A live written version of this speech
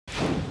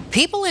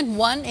People in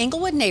one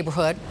Englewood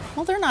neighborhood,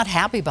 well, they're not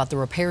happy about the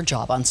repair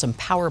job on some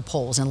power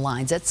poles and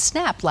lines that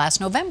snapped last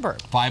November.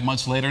 5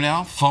 months later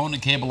now, phone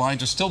and cable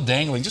lines are still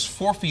dangling just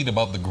 4 feet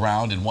above the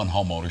ground in one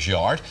homeowner's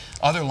yard.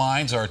 Other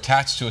lines are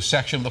attached to a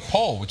section of the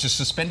pole, which is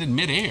suspended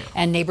midair.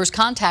 And neighbors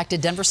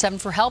contacted Denver 7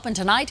 for help, and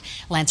tonight,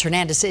 Lance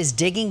Hernandez is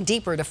digging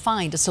deeper to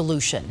find a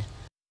solution.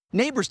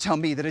 Neighbors tell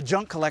me that a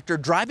junk collector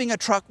driving a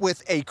truck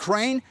with a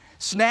crane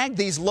snagged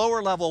these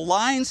lower level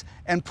lines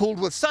and pulled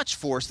with such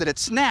force that it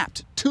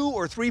snapped 2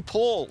 or 3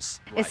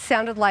 poles. It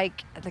sounded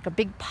like a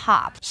big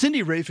pop.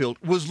 Cindy Rayfield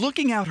was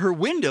looking out her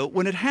window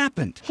when it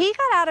happened. He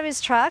got out of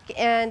his truck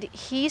and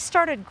he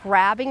started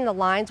grabbing the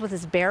lines with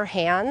his bare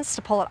hands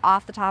to pull it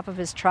off the top of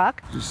his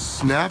truck. Just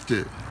snapped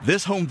it.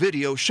 This home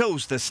video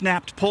shows the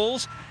snapped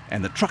poles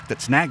and the truck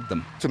that snagged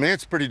them. To me,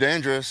 it's pretty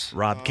dangerous.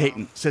 Rob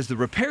Caton says the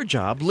repair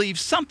job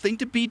leaves something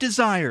to be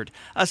desired.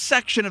 A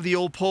section of the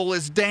old pole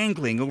is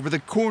dangling over the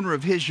corner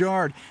of his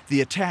yard. The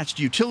attached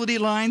utility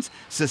lines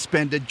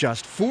suspended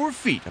just 4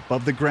 feet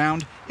above the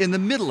ground in the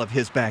middle of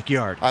his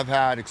backyard. I've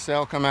had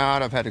Excel come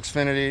out, I've had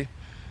Xfinity,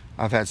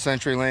 I've had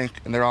CenturyLink,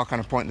 and they're all kind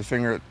of pointing the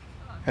finger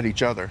at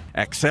each other.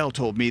 Excel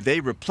told me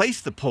they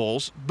replaced the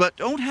poles, but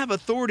don't have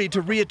authority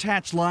to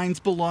reattach lines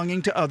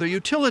belonging to other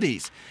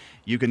utilities.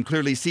 You can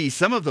clearly see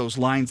some of those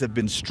lines have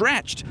been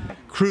stretched.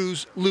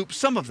 Crews loop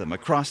some of them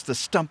across the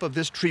stump of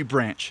this tree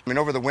branch. I mean,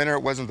 over the winter,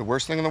 it wasn't the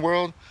worst thing in the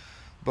world,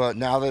 but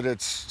now that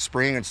it's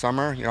spring and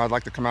summer, I'd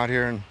like to come out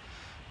here and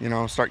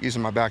start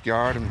using my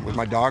backyard, and with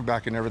my dog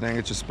back and everything,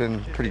 it's just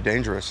been pretty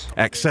dangerous.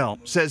 Excel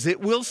says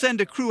it will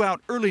send a crew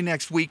out early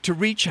next week to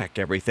recheck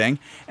everything,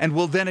 and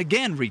will then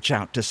again reach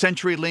out to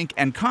CenturyLink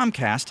and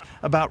Comcast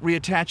about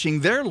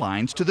reattaching their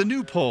lines to the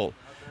new pole.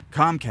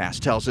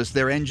 Comcast tells us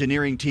their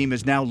engineering team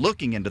is now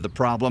looking into the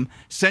problem.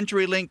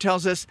 CenturyLink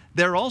tells us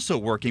they're also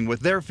working with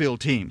their field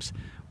teams.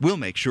 We'll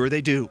make sure they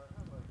do.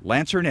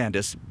 Lance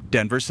Hernandez,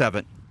 Denver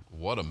 7.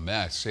 What a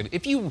mess. And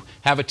if you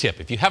have a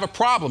tip, if you have a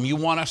problem you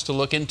want us to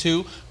look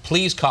into,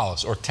 please call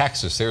us or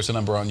text us. There's a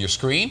number on your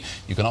screen.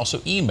 You can also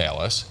email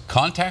us,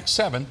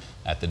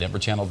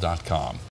 contact7@thedenverchannel.com.